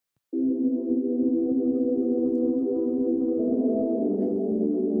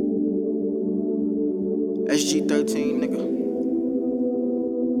SG13, nigga.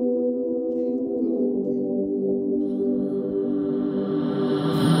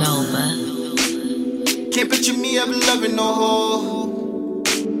 No, man. Can't picture me ever loving no hoe.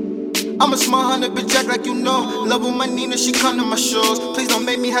 I'm a smart hunter, bitch, act like you know. Love with my Nina, she come to my shows. Please don't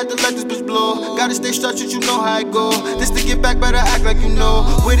make me have to let this bitch blow. Gotta stay structured, you know how I go. This to get back, better act like you know.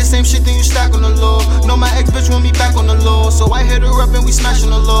 We're the same shit, then you stack on the low. Know my ex bitch want me back on the low, so I hit her up and we smash on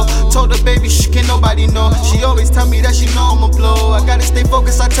the low. Told her baby, shh, can't nobody know. She always tell me that she know I'ma blow. I gotta stay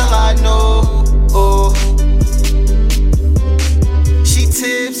focused, I tell her I know. Oh. She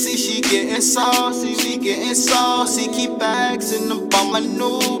tipsy, she getting saucy, we getting saucy. Keep asking about my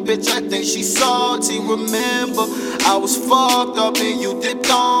new bitch, I think she salty. Remember, I was fucked up and you dipped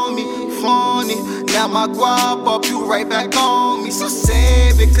on me. Funny, now my guap up, you right back on me. So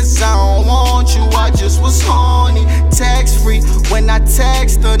save it, cause I don't want you, I just was horny. Text free, when I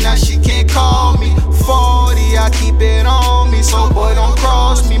text her, now she can't call me. 40, I keep it on me, so boy don't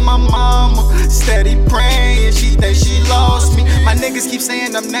cross me. My mama steady praying, she thinks she lost me. My niggas keep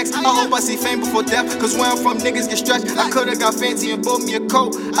saying I'm next, I hope I see fame before death. Cause where I'm from, niggas get stretched. I could've got fancy and bought me a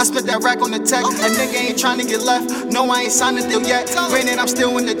coat. I spent that rack on the tech, a nigga ain't tryna get left. No, I ain't signed a deal yet. Granted, I'm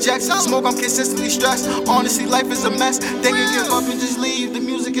still in the jets. Smoke, I'm consistently stressed. Honestly, life is a mess. They can give up and just leave. The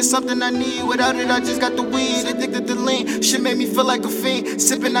music is something I need. Without it, I just got the weed. Addicted to lean. Shit made me feel like a fiend.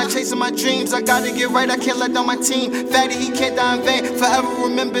 Sipping, not chasing my dreams. I gotta get right, I can't let down my team. Fatty, he can't die in vain. Forever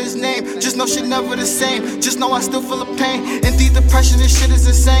remember his name. Just know shit never the same. Just know I still feel the pain. And deep depression, this shit is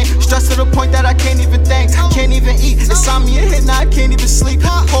insane. Stress to the point that I can't even think. Can't even eat. Insomnia hit, now I can't even sleep.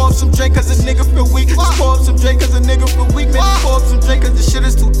 Pour up some drink cause a nigga feel weak. Just pour up some drink cause a nigga feel weak. Man, pour up some drink cause this shit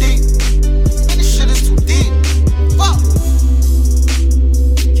is too deep. This shit is too deep. Fuck.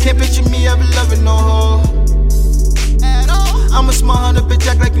 Can't picture me ever loving no hoe. I'm a smart hunter, bitch,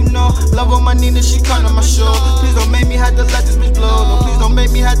 act like you know. Love on my Nina, she come to my show. Please don't make me have to let this bitch blow. No, please don't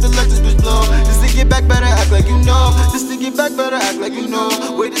make me have to let this bitch blow. This to get back, better act like you know. This to get back, better act like you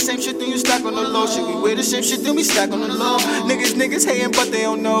know. Wear the same shit, then you stack on the low. Shit, we wear the same shit, then we stack on the low. Niggas hating, but they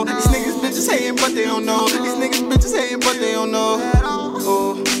don't know. These niggas bitches hating, but they don't know. These niggas bitches hating, but they don't know.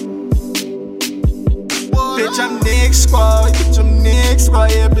 Oh. Bitch, I'm Nick Squad. Bitch, I'm Nick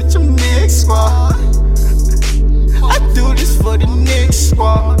Squad. Yeah, bitch, I'm Nick Squad. I do this for the Nick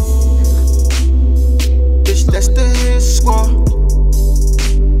Squad. Bitch, that's the hit squad.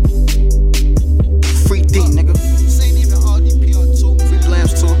 Free D, nigga.